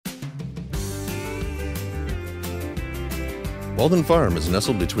Walden Farm is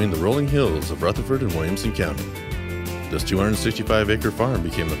nestled between the rolling hills of Rutherford and Williamson County. This 265-acre farm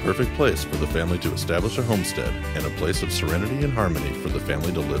became the perfect place for the family to establish a homestead and a place of serenity and harmony for the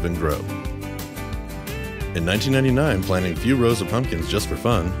family to live and grow. In 1999, planting a few rows of pumpkins just for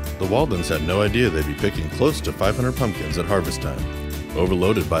fun, the Waldens had no idea they'd be picking close to 500 pumpkins at harvest time.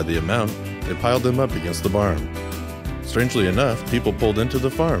 Overloaded by the amount, they piled them up against the barn. Strangely enough, people pulled into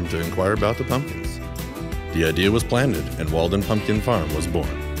the farm to inquire about the pumpkins. The idea was planted, and Walden Pumpkin Farm was born.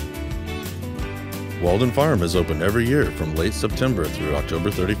 Walden Farm is open every year from late September through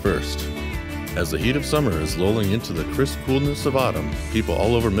October 31st. As the heat of summer is lulling into the crisp coolness of autumn, people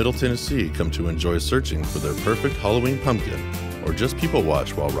all over Middle Tennessee come to enjoy searching for their perfect Halloween pumpkin, or just people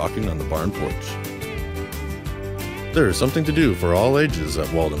watch while rocking on the barn porch. There is something to do for all ages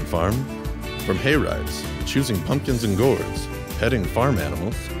at Walden Farm. From hayrides, choosing pumpkins and gourds, petting farm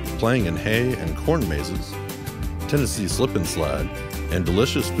animals, playing in hay and corn mazes, Tennessee slip and slide, and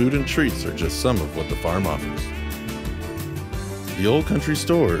delicious food and treats are just some of what the farm offers. The Old Country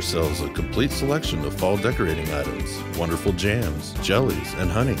Store sells a complete selection of fall decorating items, wonderful jams, jellies,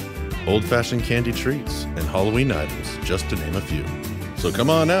 and honey, old-fashioned candy treats, and Halloween items, just to name a few. So come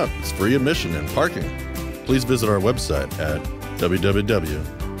on out, it's free admission and parking. Please visit our website at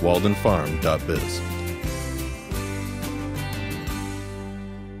www.waldenfarm.biz.